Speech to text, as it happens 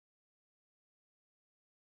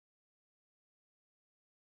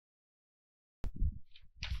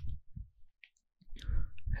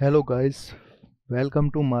Hello guys, welcome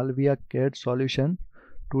to Malviyacadsolution.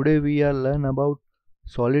 Today we are learn about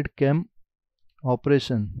solid CAM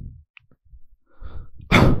operation.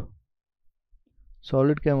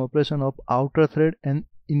 Solid CAM operation of outer thread and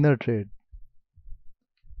inner thread.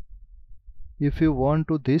 If you want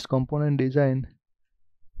to this component design,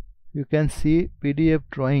 you can see PDF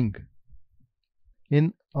drawing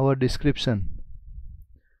in our description.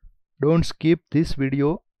 Don't skip this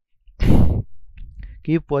video.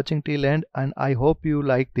 Keep watching till end and I hope you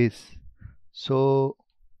like this. So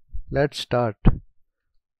let's start.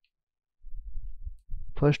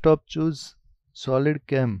 First up, choose solid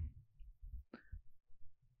CAM.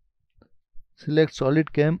 Select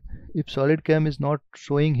solid CAM. If solid CAM is not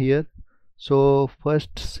showing here, so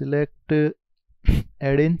first select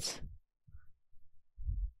add-ins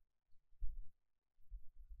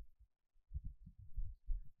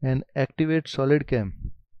and activate solid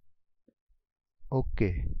CAM.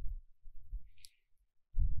 Okay,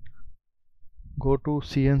 go to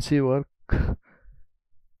CNC work,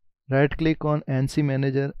 right click on NC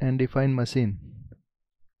manager and define machine.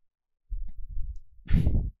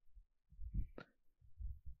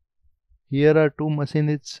 Here are two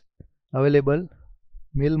machines available,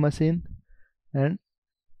 mill machine and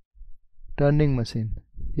turning machine.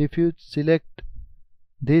 If you select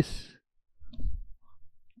this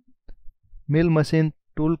mill machine,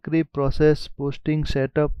 tool creep, process, posting,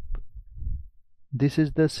 setup, this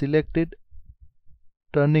is the selected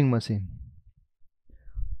turning machine.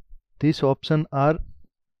 These options are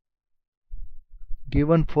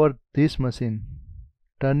given for this machine,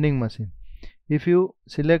 turning machine. If you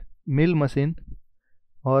select mill machine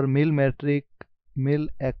or mill metric, mill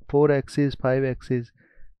 4 axis, 5 axis,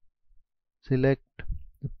 select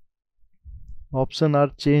option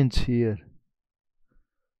are changed here.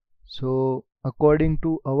 So according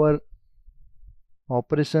to our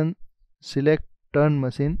operation, select turn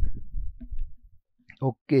machine.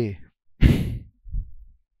 Okay.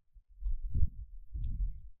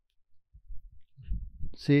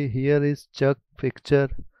 See, here is chuck fixture,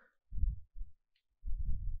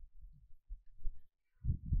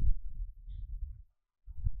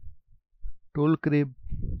 tool creep.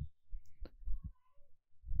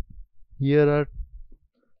 Here are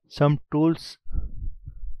some tools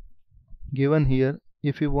given here.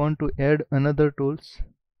 If you want to add another tools,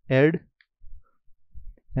 add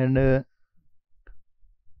and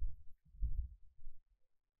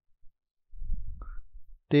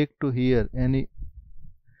take to here any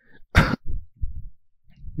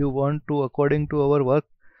you want to according to our work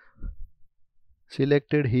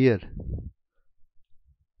selected here.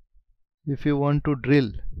 If you want to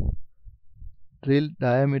drill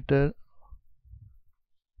diameter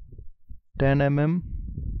 10 mm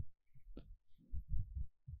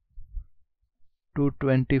to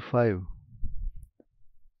 25,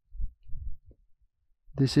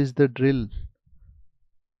 this is the drill,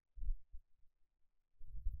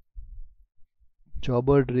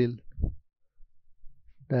 jobber drill,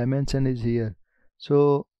 dimension is here.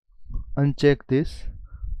 So uncheck this.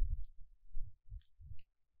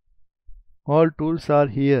 All tools are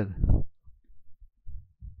here.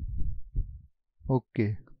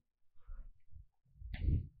 Okay.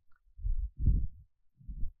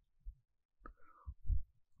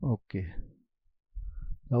 Okay.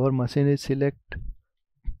 Our machine is select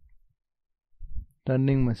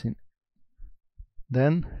turning machine.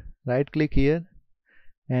 Then right click here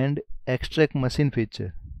and extract machine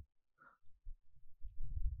feature.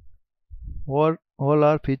 All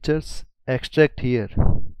our features extract here.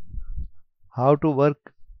 How to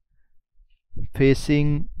work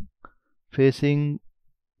facing,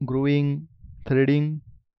 grooving, threading,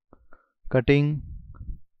 cutting,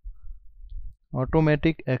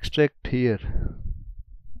 automatic extract here.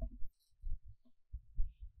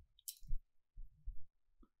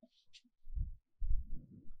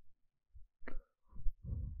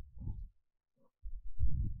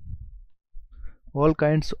 All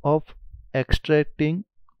kinds of extracting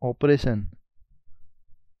operation.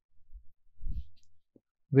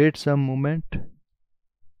 Wait some moment.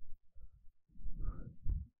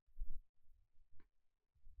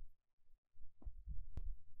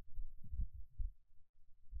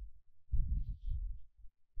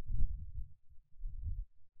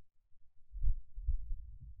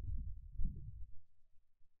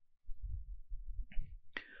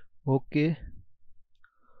 Okay.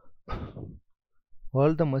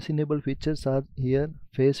 All the machinable features are here.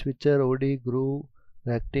 Face feature, OD, groove,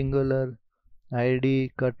 rectangular,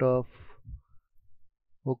 ID, cutoff.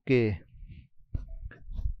 Okay.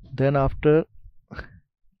 Then after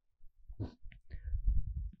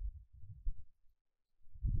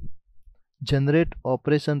Generate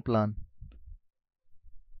operation plan.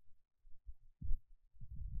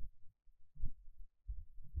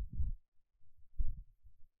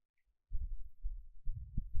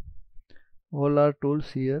 All our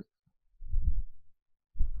tools here.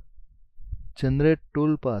 Generate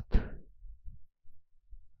toolpath.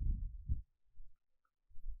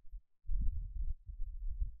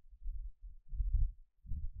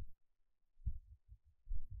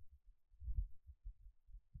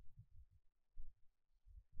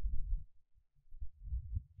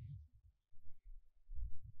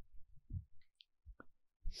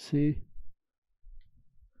 See,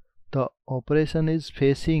 the operation is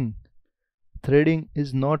facing, threading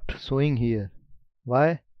is not showing here.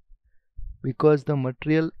 Why? Because the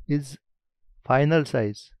material is final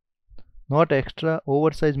size, not extra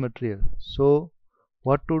oversized material. So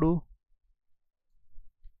what to do?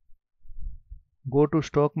 Go to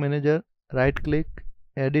stock manager, right click,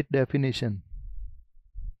 edit definition.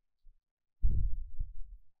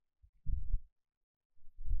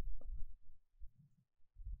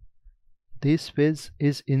 This phase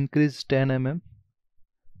is increased 10 mm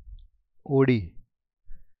OD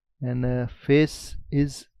and face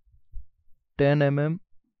is 10 mm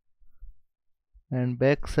and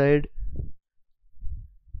back side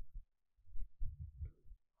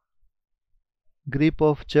grip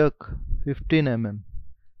of chuck 15 mm.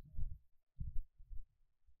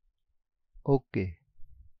 OK.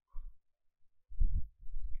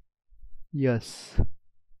 Yes.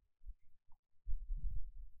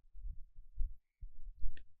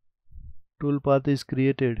 Toolpath is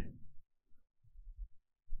created.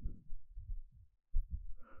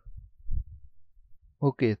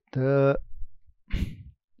 Okay, the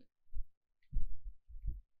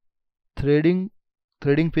threading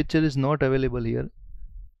feature is not available here,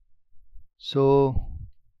 so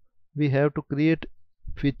we have to create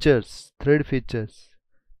features, thread features.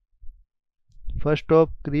 First off,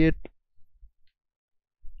 create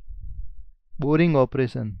boring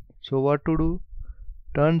operation. So what to do?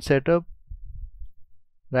 Turn setup,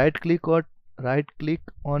 right click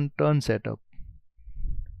on turn setup,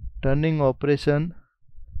 turning operation,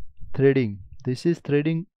 threading. This is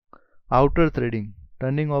threading, outer threading,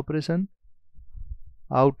 turning operation,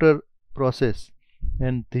 outer process,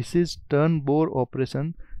 and this is turn bore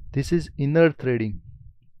operation. This is inner threading,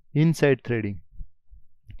 inside threading.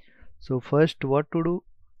 So first what to do?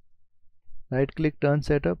 Right click turn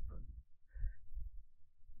setup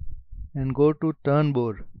and go to turn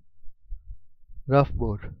bore, rough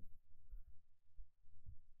bore.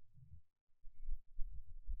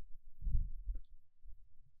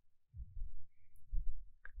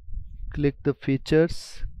 Click the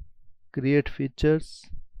features, create features.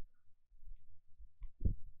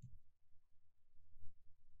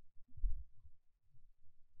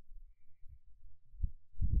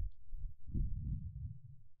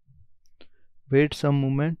 Wait some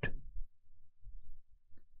moment.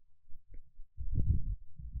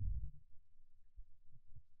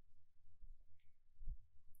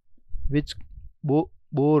 Which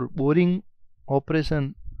boring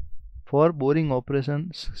operation? For boring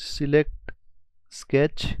operations, select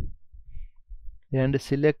sketch and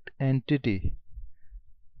select entity.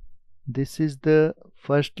 This is the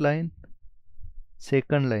first line,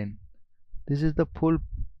 second line. This is the full.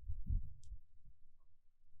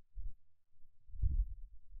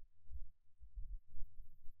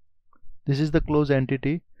 This is the close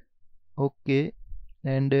entity. OK,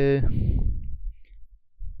 and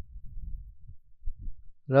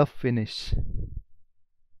rough finish,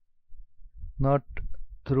 not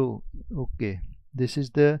through. OK, this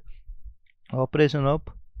is the operation of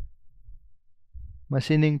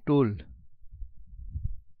machining tool.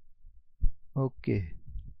 OK,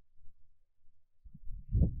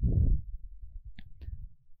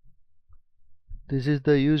 this is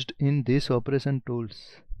the used in this operation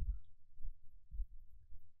tools.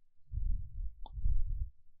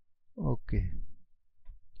 OK,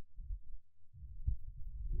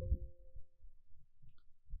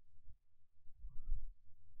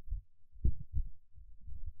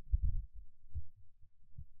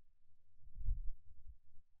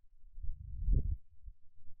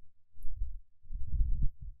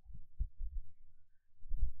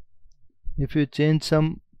 if you change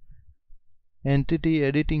some entity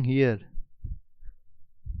editing here,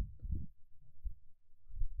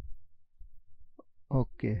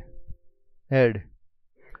 OK, add.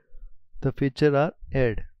 The feature are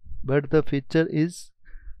add, but the feature is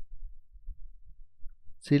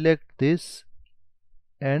select this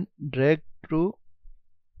and drag to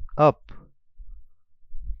up.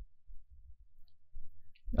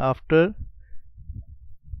 After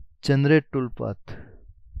generate toolpath.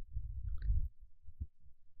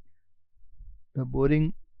 The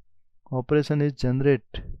boring operation is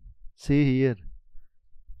generate. See here.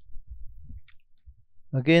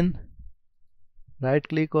 Again, right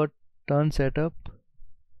click or turn setup,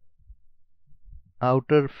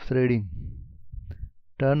 outer threading,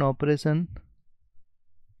 turn operation,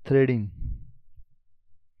 threading.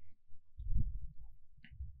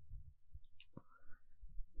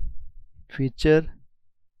 Feature,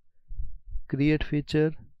 create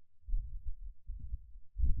feature,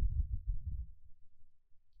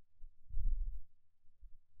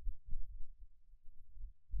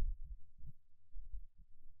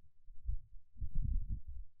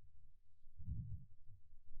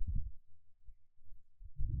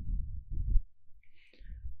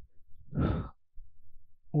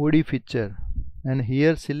 OD feature, and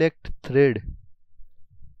here select thread,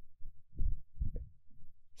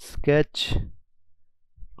 sketch,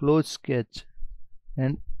 close sketch,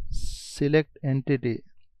 and select entity.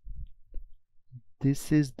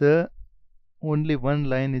 This is the only one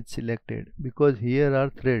line is selected because here are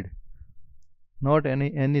thread, not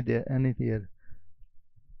any here.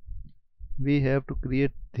 We have to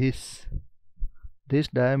create this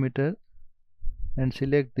diameter and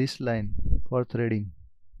select this line for threading.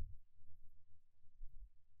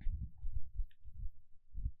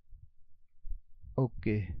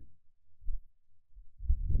 Okay.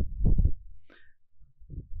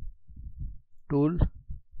 Tool,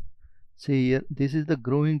 see here, this is the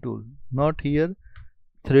growing tool, not here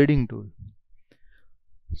threading tool.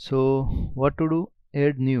 So what to do?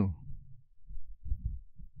 Add new,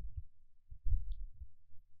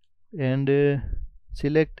 and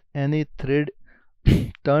select any thread,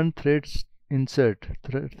 turn threads, insert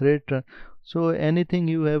thread turn. So anything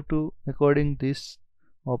you have to according this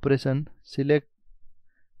operation, select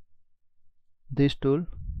this tool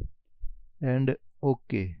and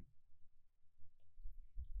OK.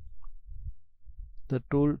 The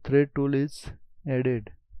thread tool is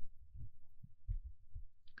added.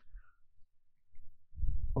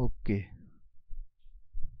 OK.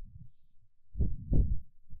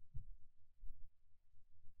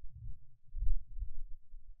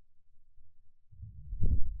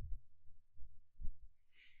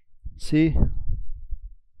 See,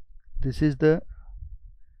 this is the,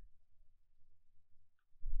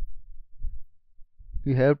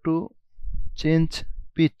 we have to change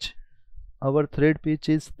pitch. Our thread pitch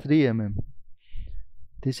is 3 mm.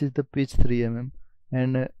 This is the pitch 3 mm,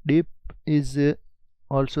 and dip is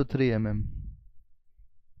also 3 mm.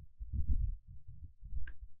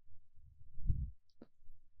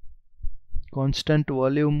 Constant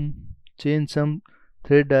volume, change some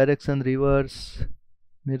thread direction, reverse,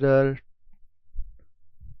 mirror,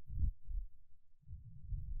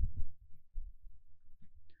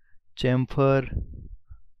 chamfer.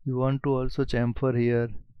 You want to also chamfer here,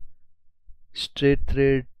 straight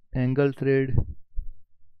thread, angle thread.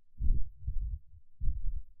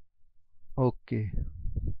 OK,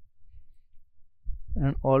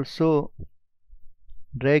 and also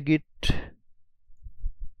drag it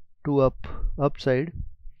to upside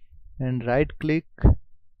and right click,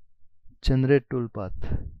 generate toolpath.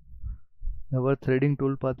 Our threading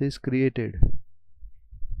toolpath is created.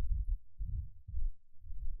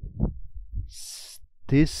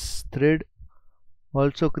 This thread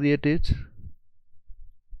also created.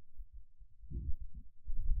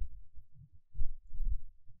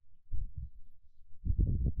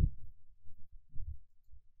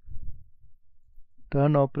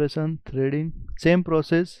 Turn operation, threading, same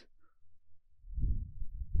process.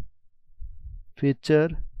 Feature,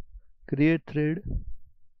 create thread,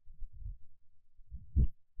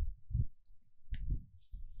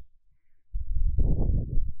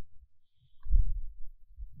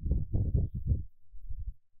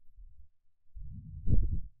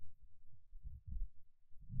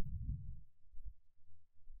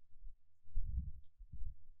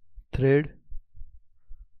 thread,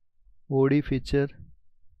 OD feature,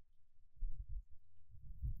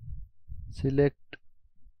 select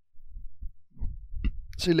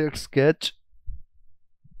sketch,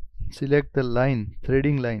 select the line,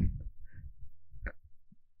 threading line.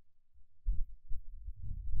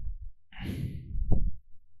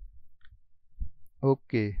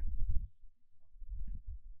 OK.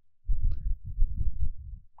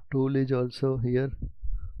 Tool is also here.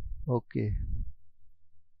 OK.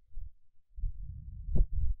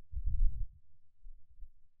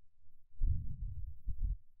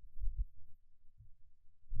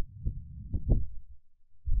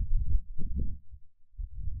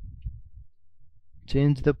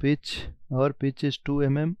 Change the pitch. Our pitch is 2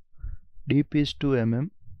 mm, dip is 2 mm,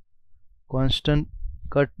 constant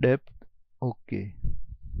cut depth. Okay.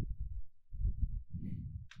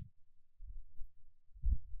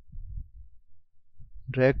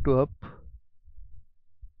 Drag to up,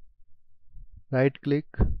 right click,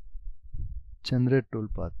 generate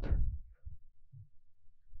toolpath.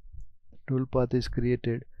 Toolpath is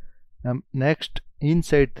created. Next,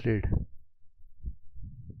 inside thread,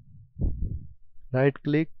 right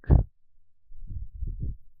click,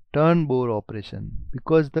 turn bore operation,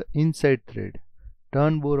 because the inside thread,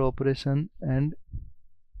 turn bore operation and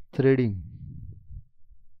threading.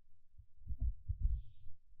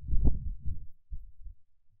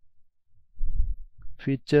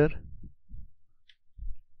 Feature,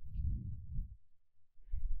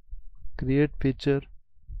 create feature,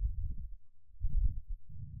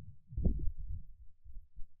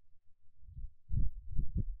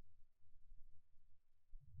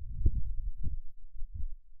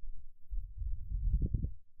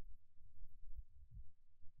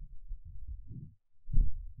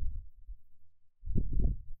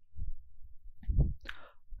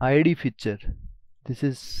 ID feature. This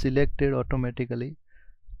is selected automatically,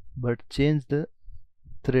 but change the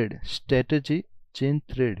thread. Strategy, change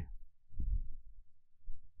thread.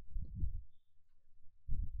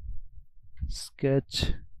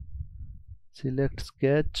 Sketch, select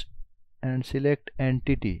sketch and select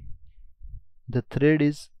entity. The thread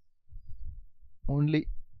is only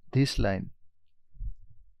this line.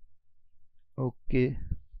 Okay.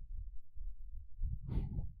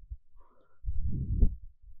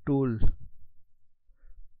 Tool,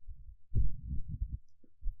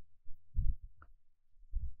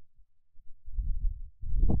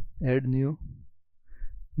 add new,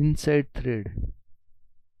 inside thread,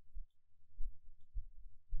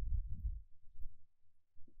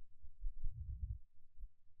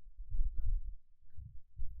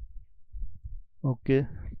 okay.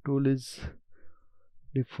 Tool is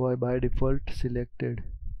by default selected.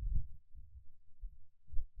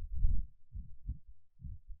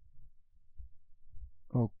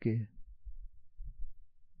 Okay.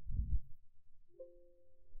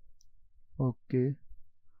 Okay.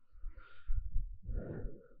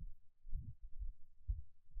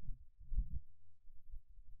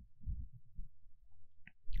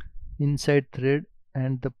 Inside thread,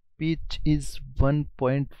 and the pitch is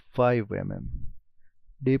 1.5 mm.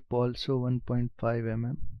 Dip also 1.5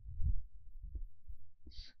 mm.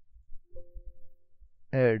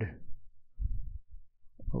 Add.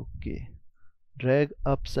 Okay. Drag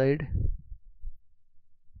upside,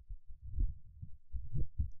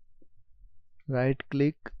 right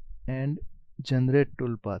click and generate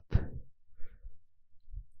toolpath.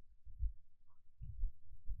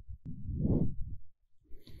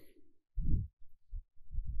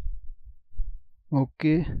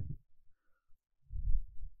 Okay.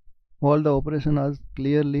 All the operations are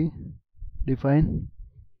clearly defined.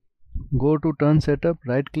 Go to turn setup,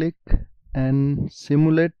 right click and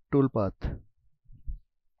simulate toolpath.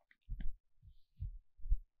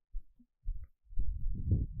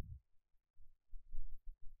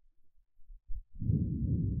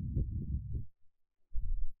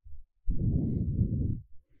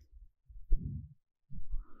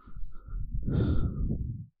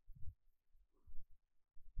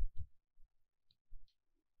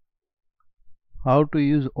 How to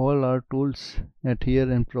use all our tools at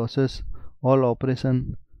here and process all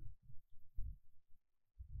operation.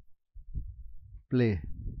 Play.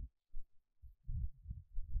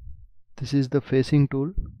 This is the facing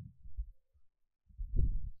tool.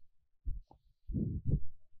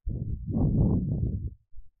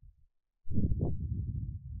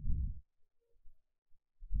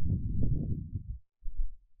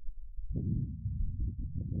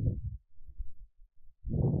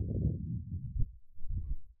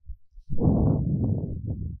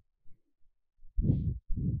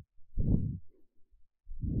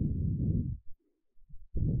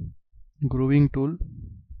 Grooving tool.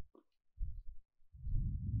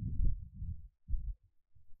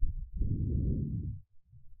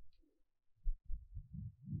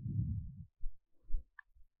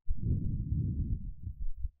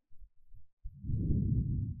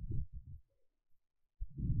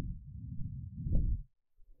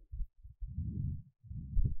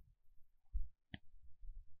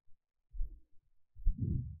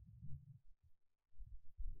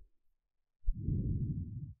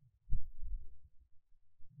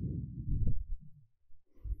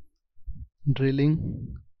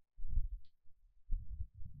 Drilling.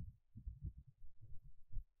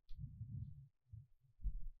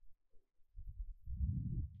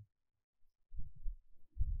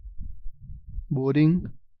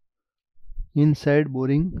 Boring. Inside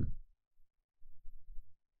boring.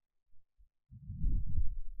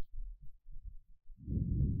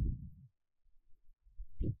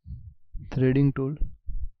 threading tool,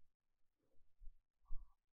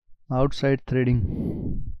 outside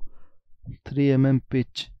threading, 3 mm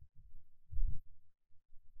pitch,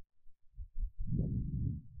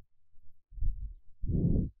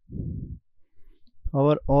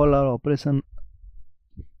 all our operation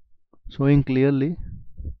showing clearly.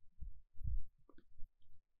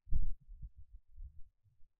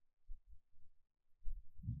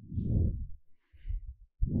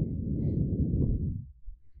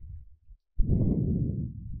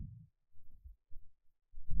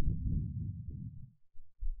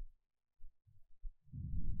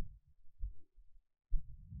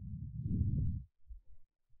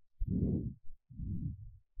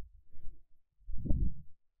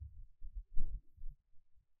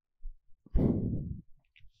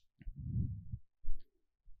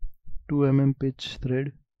 Two mm pitch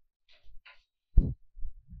thread,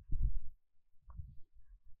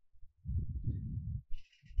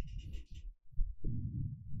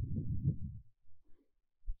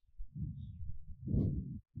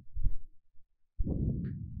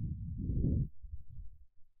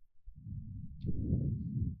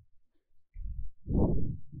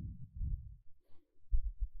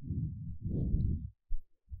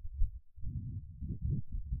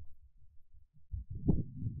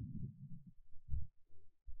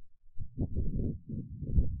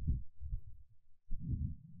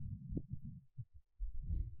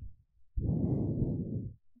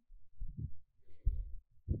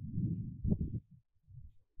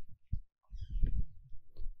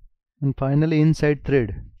 and finally inside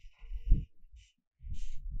thread.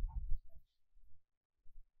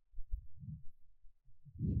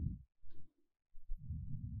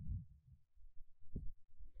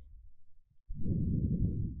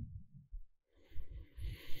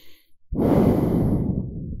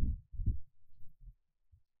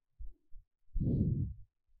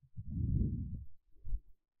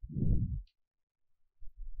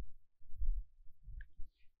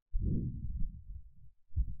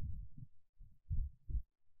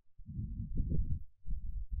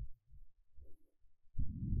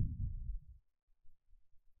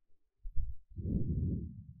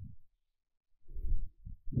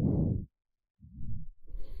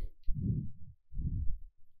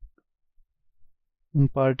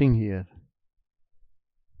 And parting here.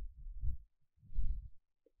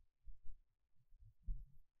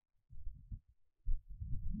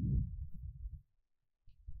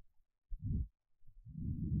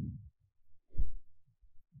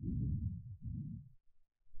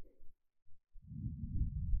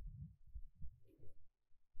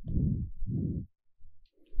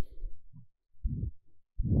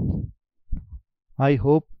 I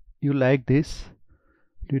hope you like this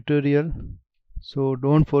tutorial, so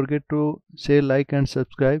don't forget to share, like and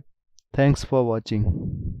subscribe. Thanks for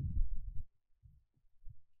watching.